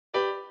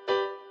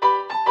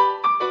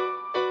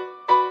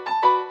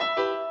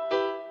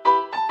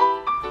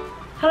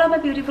Hello my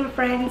beautiful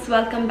friends,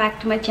 welcome back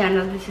to my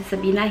channel. This is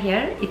Sabina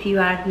here. If you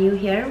are new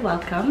here,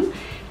 welcome.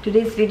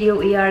 Today's video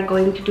we are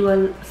going to do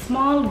a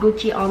small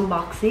Gucci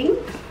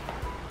unboxing.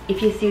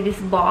 If you see this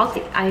box,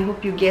 I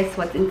hope you guess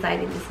what's inside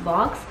in this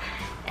box,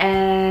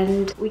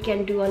 and we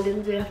can do a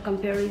little bit of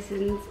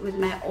comparisons with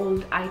my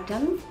old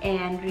items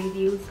and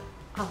reviews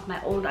of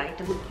my old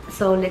items.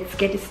 So let's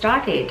get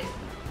started.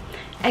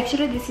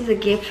 Actually, this is a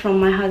gift from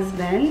my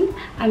husband.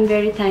 I'm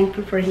very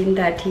thankful for him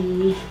that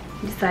he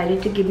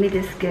decided to give me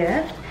this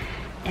gift.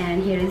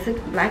 And here is a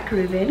black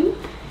ribbon,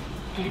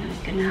 and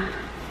we're gonna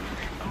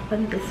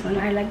open this one.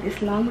 I like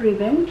this long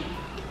ribbon.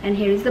 And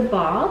here is the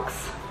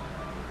box,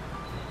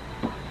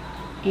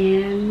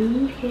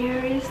 and here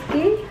is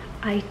the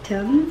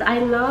items. I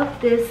love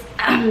this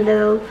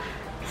little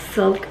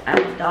silk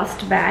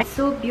dust bag,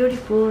 so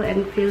beautiful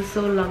and feels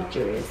so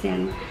luxurious.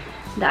 And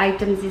the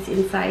items is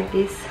inside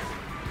this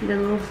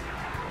little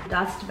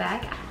dust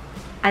bag.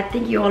 I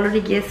think you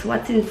already guessed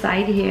what's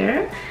inside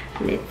here.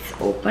 Let's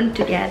open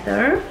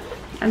together.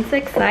 I'm so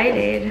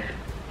excited.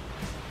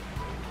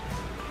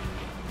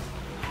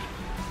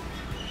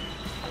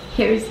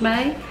 Here's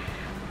my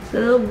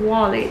little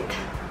wallet,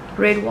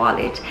 red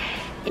wallet.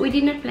 We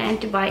did not plan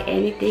to buy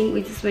anything.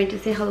 We just went to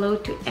say hello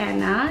to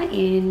Anna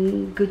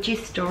in Gucci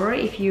store.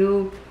 If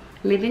you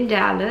live in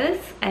Dallas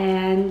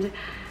and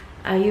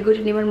you go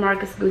to Neiman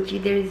Marcus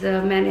Gucci, there is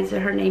a manager,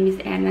 her name is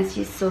Anna.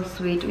 She's so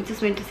sweet. We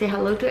just went to say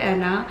hello to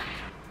Anna.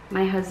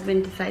 My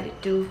husband decided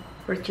to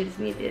purchase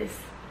me this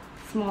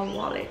small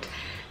wallet.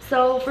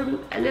 So for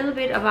a little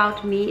bit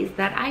about me is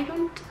that I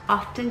don't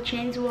often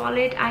change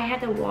wallet. I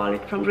had a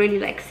wallet from really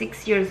like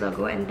 6 years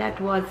ago, and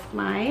that was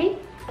my,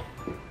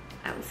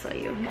 I will show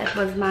you, that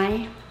was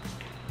my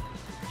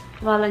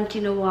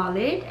Valentino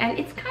wallet, and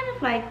it's kind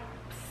of like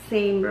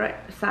same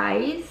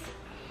size.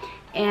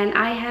 And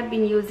I have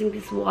been using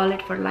this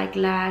wallet for like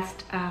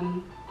last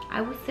I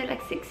would say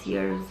like 6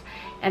 years,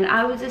 and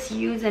I will just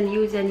use and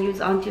use and use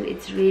until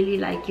it's really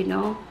like, you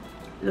know,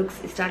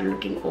 start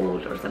looking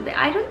old or something.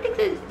 I don't think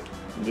that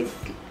this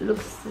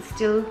looks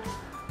still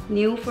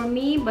new for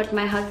me, but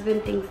my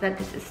husband thinks that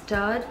this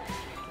stud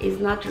is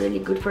not really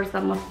good for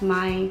some of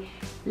my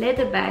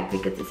leather bag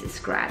because it's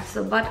scratched.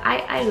 So but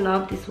I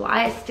love this one.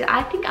 I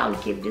think I'll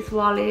keep this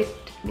wallet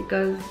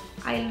because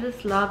I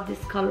just love this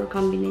color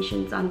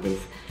combinations on this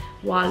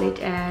wallet,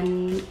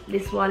 and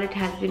this wallet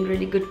has been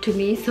really good to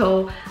me,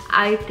 so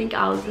I think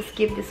I'll just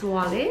keep this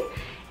wallet.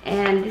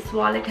 And this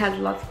wallet has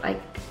lots,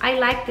 like, I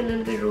like the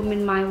little bit room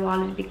in my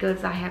wallet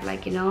because I have,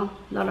 like, you know,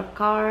 a lot of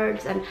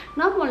cards, and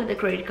not only the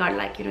credit card,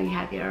 like, you know, you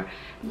have your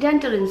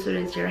dental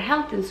insurance, your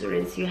health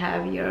insurance, you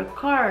have your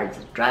cards,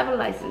 driver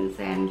license,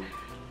 and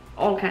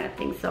all kind of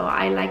things. So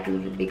I like a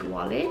little big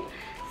wallet.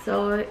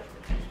 So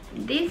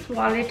this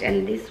wallet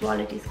and this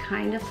wallet is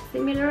kind of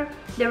similar.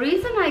 The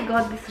reason I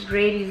got this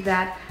red is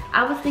that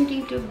I was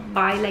thinking to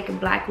buy like a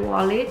black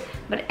wallet,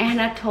 but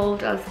Anna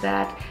told us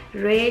that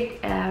red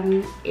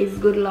is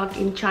good luck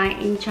in China.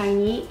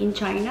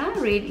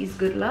 Red is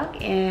good luck,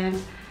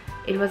 and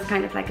it was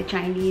kind of like a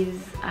Chinese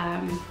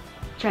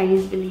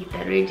belief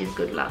that red is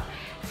good luck.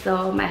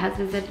 So my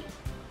husband said,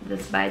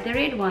 just buy the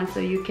red one so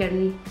you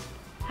can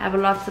have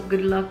lots of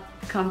good luck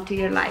come to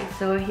your life.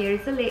 So here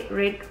is a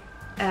red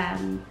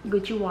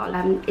Gucci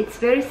wallet. It's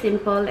very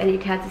simple, and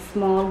it has a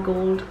small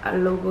gold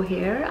logo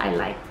here. I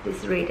like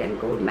this red and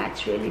gold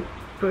match, really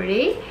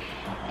pretty.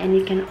 And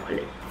you can,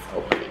 let's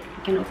open it.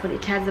 You can open it.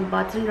 It has a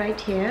button right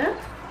here.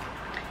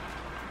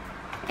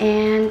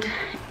 And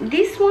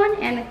this one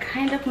and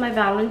kind of my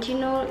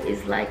Valentino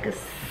is like a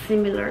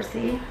similar,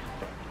 see,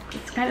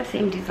 it's kind of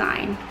same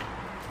design.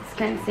 It's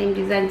kind of same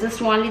design,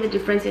 just only the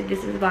difference is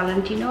this is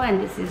Valentino and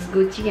this is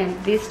Gucci,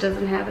 and this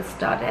doesn't have a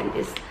stud and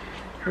this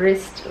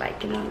wrist,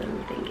 like, you know, little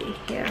thingy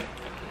here.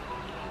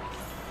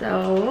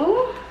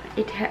 So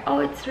it oh,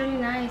 it's really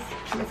nice.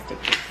 Let's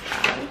take this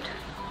out.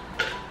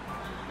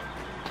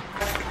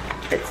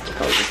 Let's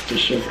take all these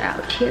tissues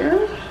out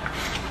here.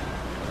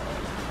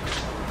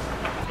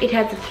 It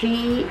has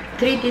three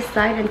this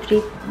side and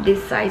three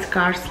this size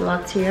card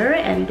slots here,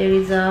 and there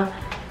is a,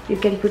 you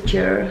can put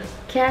your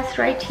cash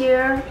right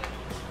here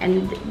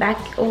and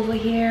back over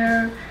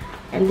here.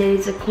 And there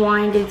is a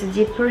coin, there's a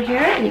zipper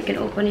here, and you can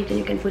open it and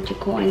you can put your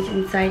coins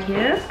inside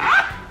here.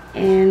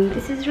 And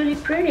this is really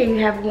pretty. You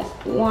have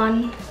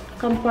one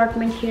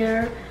compartment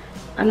here,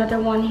 another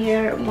one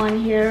here,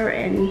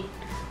 and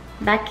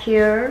back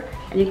here,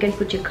 and you can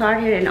put your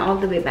card here and all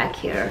the way back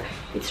here.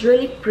 It's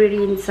really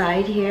pretty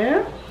inside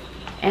here,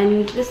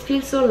 and just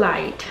feels so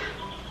light.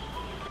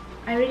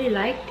 I really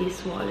like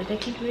this wallet. I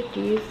can't wait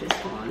to use this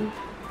one.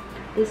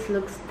 This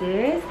looks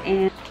this,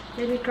 and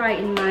let me try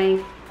in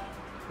my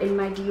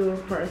Dior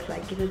purse,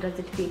 like, you know, does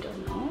it fit or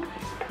no.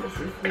 This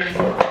is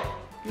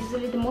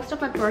usually the most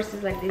of my purse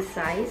is like this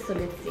size, so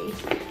let's see.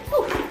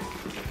 Ooh.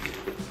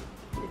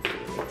 Let's see,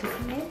 let's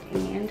open it,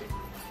 and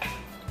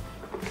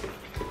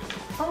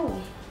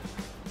oh,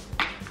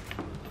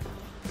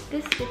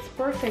 this fits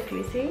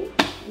perfectly, see,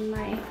 in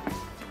my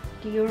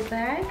Dior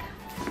bag.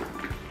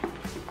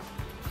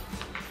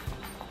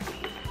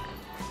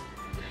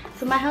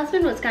 So my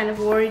husband was kind of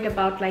worried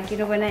about, like, you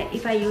know,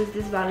 if I use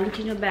this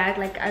Valentino bag,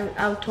 like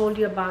I told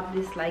you about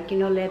this, like, you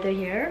know, leather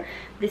here,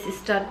 this is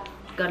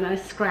gonna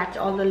scratch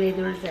all the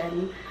leathers,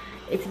 and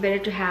it's better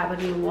to have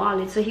a new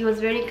wallet. So he was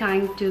very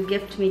kind to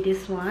gift me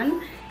this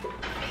one.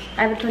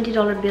 I have a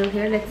 $20 bill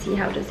here. Let's see,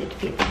 how does it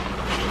fit?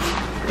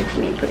 Let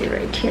me put it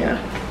right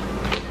here.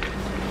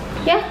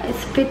 Yeah, it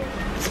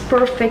fits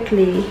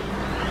perfectly.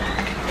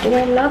 Oh,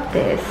 I love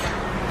this.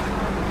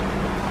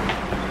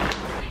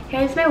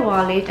 Here's my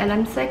wallet, and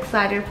I'm so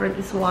excited for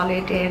this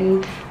wallet,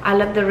 and I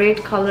love the red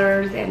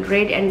colors, and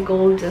red and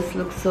gold just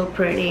looks so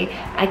pretty.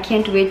 I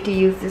can't wait to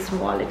use this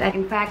wallet.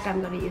 In fact,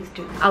 I'm gonna use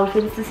it. I'll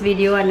finish this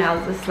video and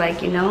I'll just,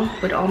 like, you know,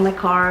 put all my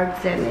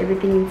cards and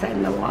everything inside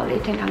my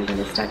wallet, and I'm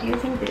gonna start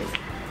using this.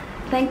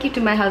 Thank you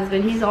to my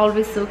husband. He's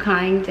always so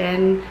kind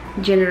and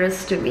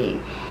generous to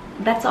me.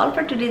 That's all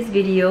for today's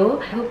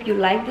video. I hope you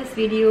like this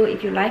video.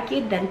 If you like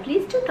it, then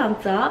please do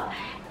thumbs up.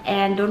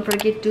 And don't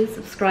forget to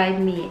subscribe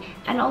me,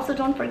 and also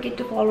don't forget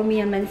to follow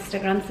me on my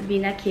Instagram,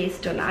 Sabina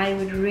Keystone. I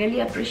would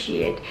really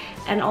appreciate.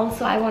 And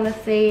also I want to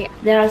say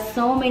there are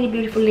so many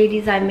beautiful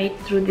ladies I met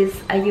through this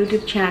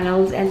YouTube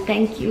channels, and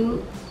thank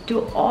you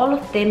to all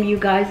of them. You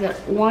guys are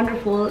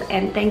wonderful,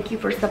 and thank you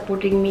for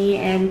supporting me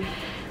and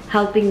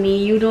helping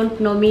me. You don't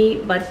know me,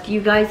 but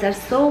you guys are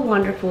so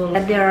wonderful.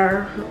 There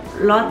are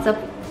lots of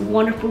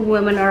wonderful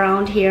women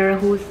around here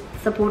who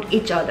support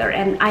each other,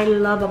 and I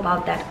love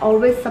about that.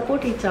 Always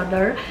support each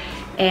other,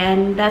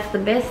 and that's the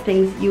best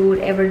things you would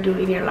ever do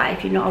in your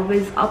life, you know.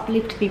 Always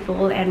uplift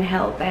people and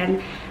help.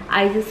 And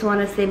I just want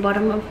to say,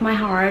 bottom of my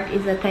heart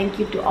is a thank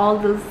you to all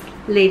those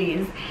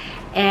ladies.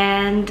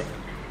 And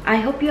I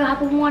hope you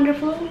have a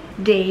wonderful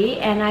day,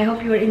 and I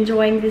hope you are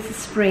enjoying this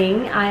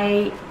spring.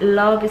 I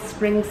love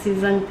spring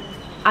season.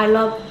 I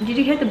love, did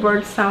you hear the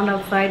bird sound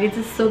outside? It's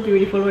just so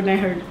beautiful when I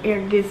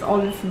heard this, all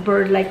this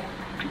bird, like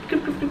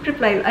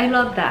I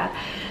love that.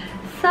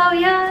 So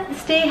yeah,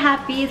 stay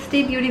happy,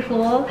 stay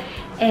beautiful,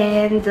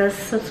 and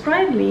just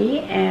subscribe me,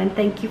 and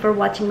thank you for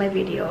watching my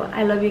video.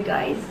 I love you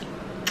guys.